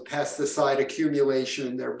levels of pesticide accumulation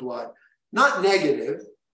in their blood. Not negative,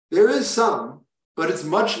 there is some, but it's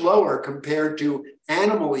much lower compared to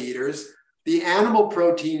animal eaters. The animal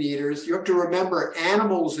protein eaters, you have to remember,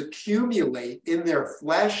 animals accumulate in their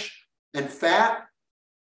flesh and fat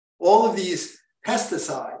all of these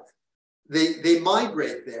pesticides. They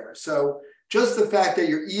migrate there. So just the fact that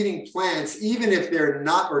you're eating plants, even if they're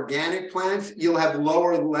not organic plants, you'll have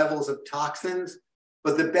lower levels of toxins.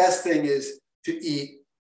 But the best thing is to eat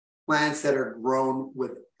plants that are grown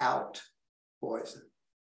without poison.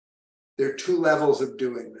 There are two levels of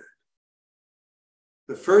doing that.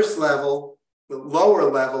 The first level, the lower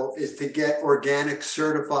level, is to get organic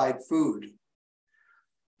certified food.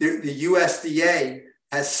 The USDA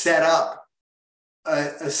has set up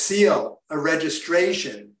a seal, a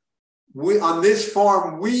registration. On this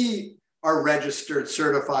farm, we are registered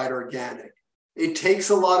certified organic. It takes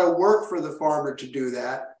a lot of work for the farmer to do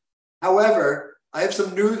that. However, I have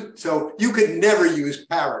some news. So you could never use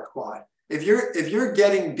paraquat. If you're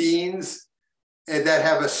getting beans that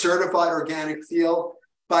have a certified organic seal,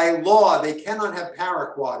 by law, they cannot have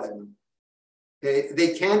paraquat in them. Okay?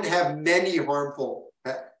 They can't have many harmful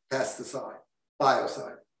pesticides,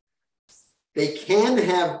 biocides. They can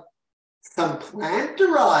have some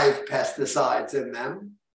plant-derived pesticides in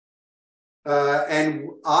them. And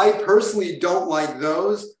I personally don't like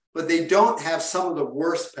those, but they don't have some of the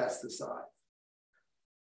worst pesticides.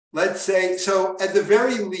 Let's say, so at the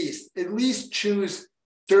very least, at least choose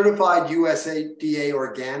certified USDA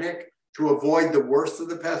organic to avoid the worst of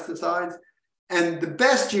the pesticides. And the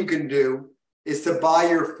best you can do is to buy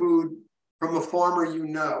your food from a farmer you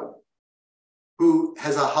know who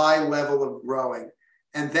has a high level of growing.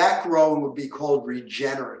 And that growing would be called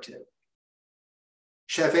regenerative.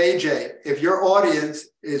 Chef AJ, if your audience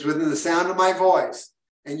is within the sound of my voice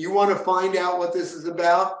and you want to find out what this is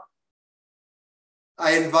about,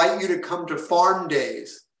 I invite you to come to Farm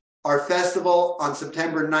Days, our festival on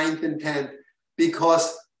September 9th and 10th,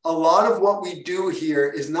 because a lot of what we do here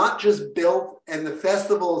is not just built, and the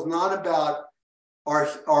festival is not about our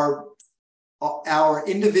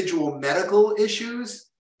individual medical issues.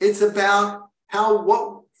 It's about how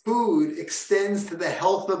what food extends to the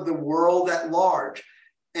health of the world at large,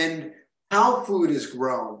 and how food is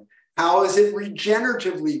grown. How is it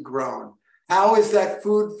regeneratively grown? How is that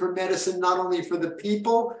food for medicine, not only for the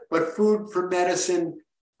people, but food for medicine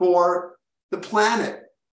for the planet,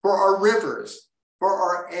 for our rivers, for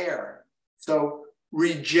our air? So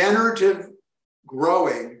regenerative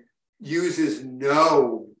growing uses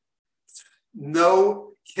no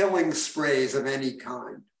killing sprays of any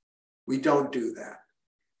kind. We don't do that.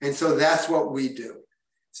 And so that's what we do.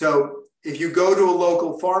 So if you go to a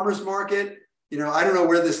local farmer's market, I don't know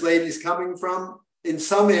where this lady's coming from. In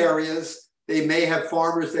some areas, they may have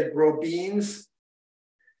farmers that grow beans.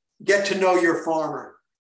 Get to know your farmer.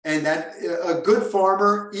 And that a good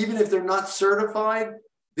farmer, even if they're not certified,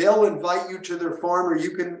 they'll invite you to their farm, or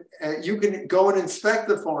you can go and inspect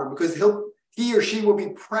the farm, because he or she will be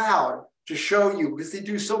proud to show you, because they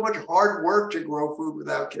do so much hard work to grow food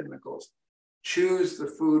without chemicals. Choose the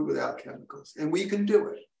food without chemicals, and we can do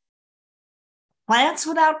it. Plants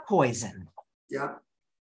without poison. Yeah.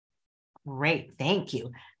 Great, thank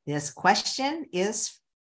you. This question is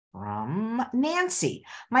from Nancy.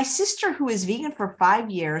 My sister, who is vegan for 5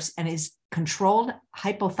 years and is controlled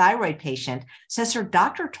hypothyroid patient, says her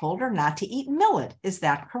doctor told her not to eat millet. Is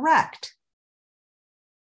that correct?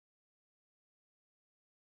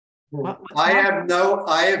 I have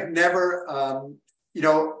never,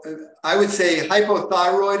 I would say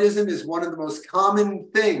hypothyroidism is one of the most common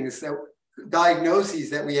diagnoses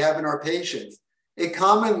that we have in our patients. It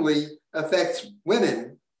commonly affects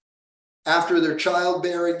women after their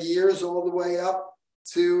childbearing years all the way up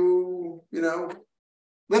to,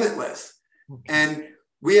 limitless. Okay. And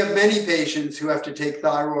we have many patients who have to take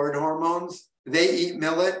thyroid hormones. They eat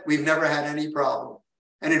millet. We've never had any problem.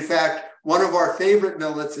 And in fact, one of our favorite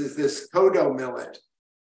millets is this kodo millet,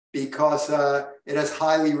 because it has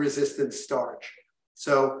highly resistant starch.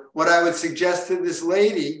 So what I would suggest to this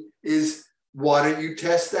lady is, why don't you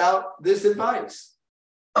test out this advice?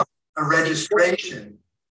 A registration.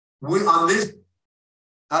 What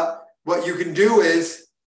you can do is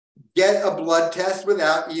get a blood test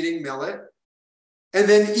without eating millet, and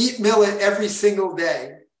then eat millet every single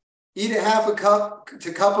day. Eat a half a cup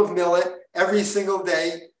to cup of millet every single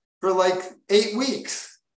day for like 8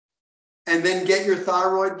 weeks, and then get your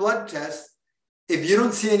thyroid blood test. If you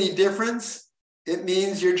don't see any difference, it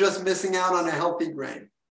means you're just missing out on a healthy grain.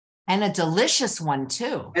 And a delicious one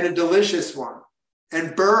too. And a delicious one.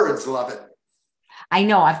 And birds love it. I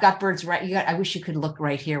know, I've got birds right. I wish you could look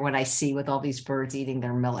right here what I see with all these birds eating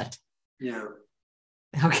their millet. Yeah.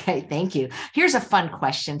 Okay, thank you. Here's a fun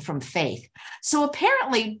question from Faith. So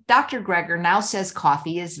apparently, Dr. Greger now says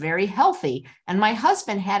coffee is very healthy, and my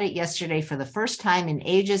husband had it yesterday for the first time in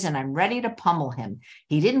ages, and I'm ready to pummel him.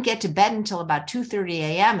 He didn't get to bed until about 2:30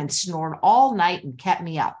 a.m. and snored all night and kept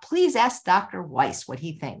me up. Please ask Dr. Weiss what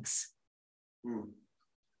he thinks.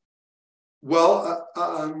 Well,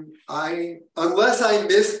 unless I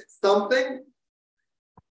missed something,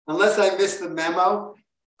 unless I missed the memo,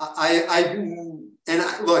 I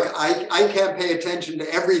can't pay attention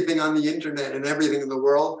to everything on the internet and everything in the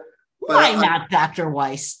world. Why not, Dr.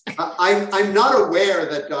 Weiss? I'm not aware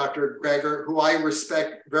that Dr. Greger, who I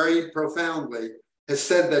respect very profoundly, has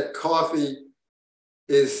said that coffee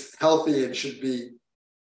is healthy and should be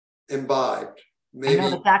imbibed. Maybe I know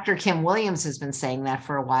that Dr. Kim Williams has been saying that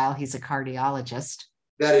for a while. He's a cardiologist.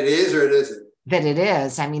 That it is or it isn't? That it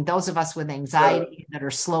is. I mean, those of us with anxiety that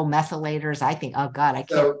are slow methylators, I think, oh God, I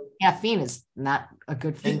can't. Caffeine is not a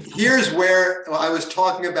good thing. Here's where I was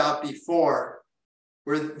talking about before,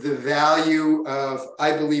 where the value of,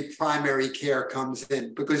 I believe, primary care comes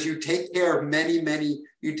in, because you take care of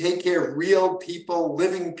you take care of real people,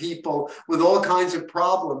 living people with all kinds of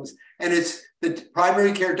problems. And it's the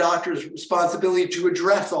primary care doctor's responsibility to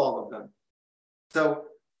address all of them. So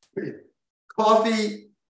coffee,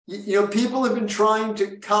 people have been trying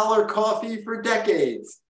to collar coffee for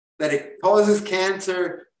decades, that it causes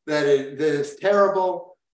cancer, that it's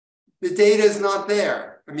terrible. The data is not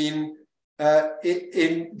there. I mean,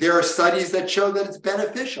 there are studies that show that it's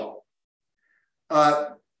beneficial.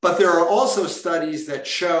 But there are also studies that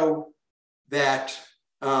show that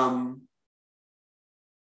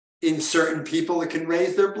in certain people, it can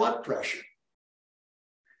raise their blood pressure.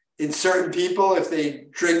 In certain people, if they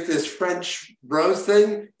drink this French rose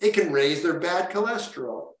thing, it can raise their bad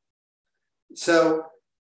cholesterol. So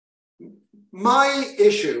my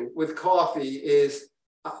issue with coffee is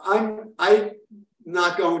I'm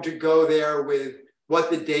not going to go there with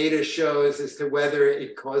what the data shows as to whether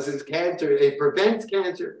it causes cancer. It prevents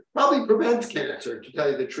cancer, probably prevents cancer, to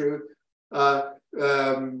tell you the truth. The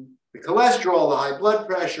cholesterol, the high blood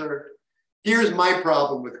pressure. Here's my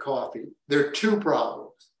problem with coffee. There are two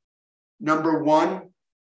problems. Number one,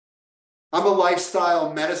 I'm a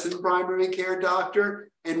lifestyle medicine primary care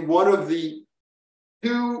doctor, and one of the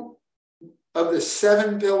 2 of the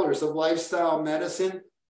 7 pillars of lifestyle medicine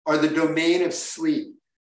are the domain of sleep.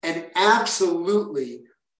 And absolutely,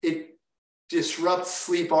 it disrupts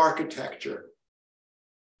sleep architecture.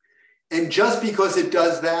 And just because it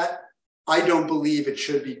does that, I don't believe it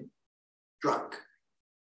should be drunk.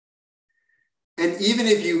 And even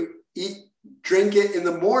if you drink it in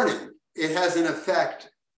the morning, it has an effect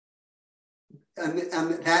on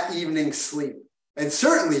that evening's sleep. And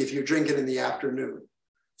certainly if you drink it in the afternoon.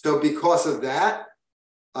 So because of that,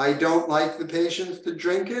 I don't like the patients to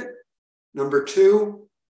drink it. Number 2,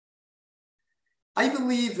 I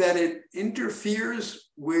believe that it interferes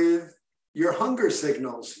with your hunger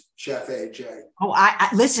signals, Chef AJ. Oh, I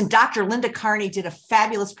listen, Dr. Linda Carney did a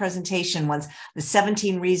fabulous presentation once, the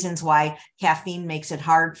 17 reasons why caffeine makes it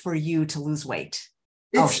hard for you to lose weight.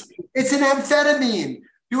 It's an amphetamine.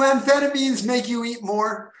 Do amphetamines make you eat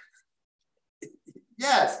more?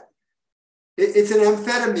 Yes. It's an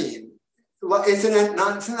amphetamine.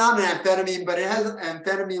 It's not an amphetamine, but it has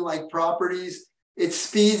amphetamine-like properties. It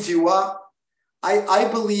speeds you up. I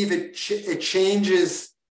believe it changes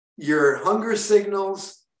your hunger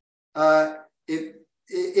signals.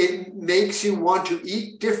 It makes you want to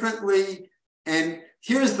eat differently. And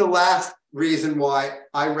here's the last reason why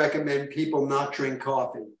I recommend people not drink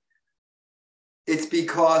coffee. It's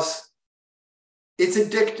because it's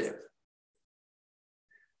addictive.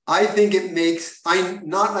 I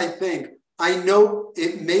know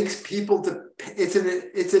it makes people,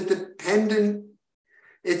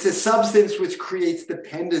 it's a substance which creates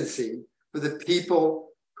dependency for the people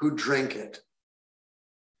who drink it.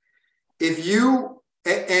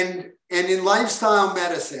 And in lifestyle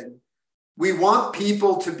medicine, we want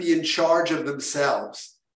people to be in charge of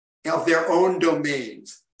themselves, of their own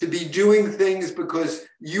domains, to be doing things because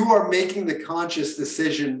you are making the conscious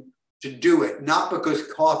decision to do it, not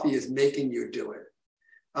because coffee is making you do it.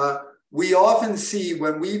 We often see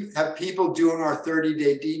when we have people doing our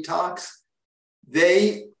 30-day detox,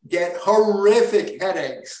 they get horrific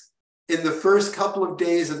headaches in the first couple of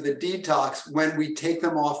days of the detox when we take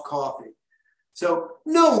them off coffee. So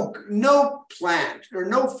no plant or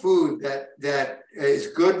no food that is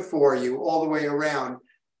good for you all the way around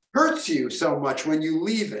hurts you so much when you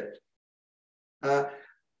leave it.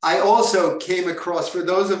 I also came across, for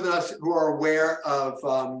those of us who are aware of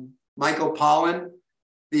Michael Pollan,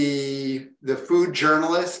 the food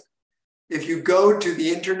journalist, if you go to the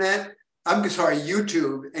internet,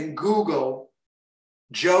 YouTube, and Google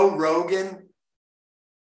Joe Rogan,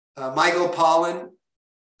 Michael Pollan,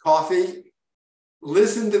 coffee,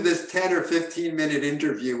 listen to this 10 or 15-minute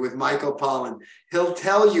interview with Michael Pollan. He'll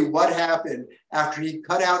tell you what happened after he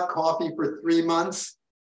cut out coffee for 3 months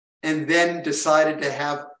and then decided to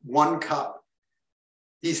have 1 cup.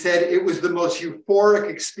 He said it was the most euphoric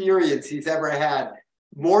experience he's ever had,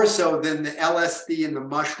 more so than the LSD and the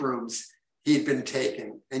mushrooms he'd been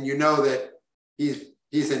taking. And you know that he's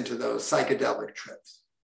into those psychedelic trips.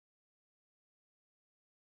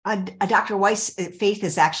 Dr. Weiss, Faith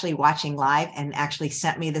is actually watching live and actually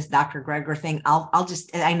sent me this Dr. Greger thing.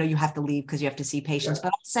 I know you have to leave because you have to see patients, but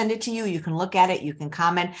I'll send it to you. You can look at it, you can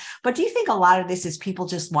comment. But do you think a lot of this is people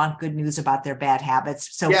just want good news about their bad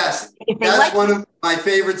habits? So yes, that's one of my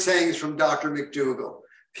favorite sayings from Dr. McDougall.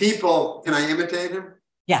 People, can I imitate him?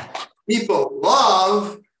 Yeah. People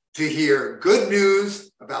love to hear good news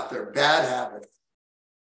about their bad habits.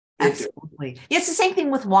 Absolutely. It's the same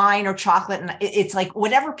thing with wine or chocolate. And it's like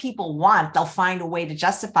whatever people want, they'll find a way to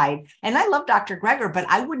justify it. And I love Dr. Greger, but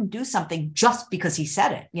I wouldn't do something just because he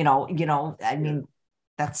said it. I mean,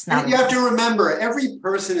 that's not. You have to remember, every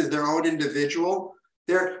person is their own individual.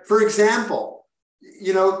 For example,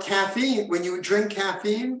 caffeine, when you drink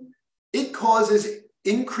caffeine, it causes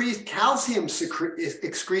increased calcium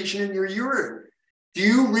excretion in your urine. Do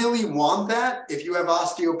you really want that if you have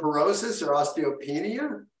osteoporosis or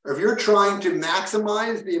osteopenia? Or if you're trying to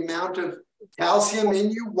maximize the amount of calcium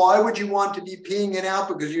in you, why would you want to be peeing it out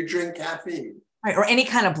because you drink caffeine? Right. Or any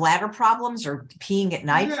kind of bladder problems or peeing at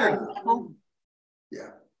night, for example. Yeah.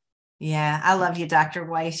 Yeah. I love you, Dr.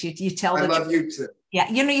 Weiss. You tell I love you too. Yeah.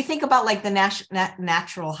 You think about like the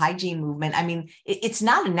natural hygiene movement. I mean, it's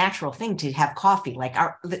not a natural thing to have coffee. Like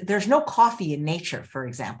there's no coffee in nature, for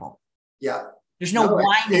example. Yeah. There's no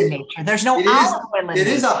wine in nature. There's no olive oil in nature. It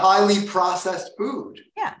is a highly processed food.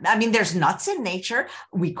 Yeah. I mean, there's nuts in nature.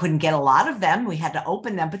 We couldn't get a lot of them. We had to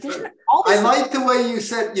open them, but there's all this. I like the way you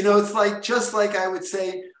said, it's like, just like I would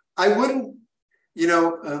say, I wouldn't, we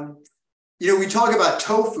talk about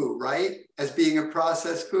tofu, right? As being a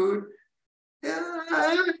processed food.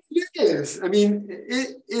 Yeah, it is. I mean,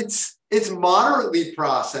 it's moderately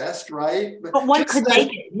processed, right? But one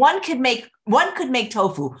could make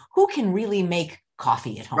tofu. Who can really make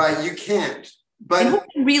coffee at home? Right, you can't. But and who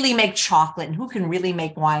can really make chocolate and who can really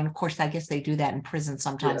make wine? Of course, I guess they do that in prison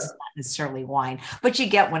sometimes. It's not necessarily wine, but you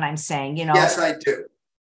get what I'm saying, Yes, I do.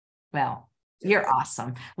 Well, you're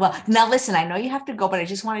awesome. Well, now listen, I know you have to go, but I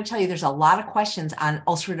just want to tell you there's a lot of questions on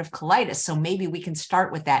ulcerative colitis. So maybe we can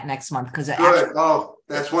start with that next month because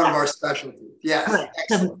that's one of our specialties. Yes.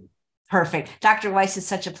 Excellent. Perfect. Dr. Weiss, it's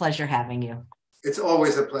such a pleasure having you. It's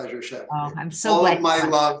always a pleasure, Chef. Oh, I'm so glad. All of my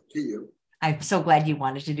love to you. I'm so glad you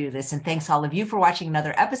wanted to do this. And thanks all of you for watching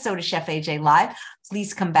another episode of Chef AJ Live.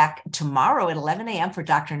 Please come back tomorrow at 11 a.m. for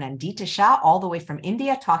Dr. Nandita Shah, all the way from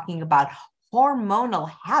India, talking about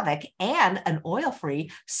hormonal havoc and an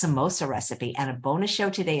oil-free samosa recipe. And a bonus show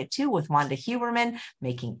today at 2 with Wanda Huberman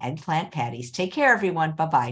making eggplant patties. Take care, everyone. Bye-bye.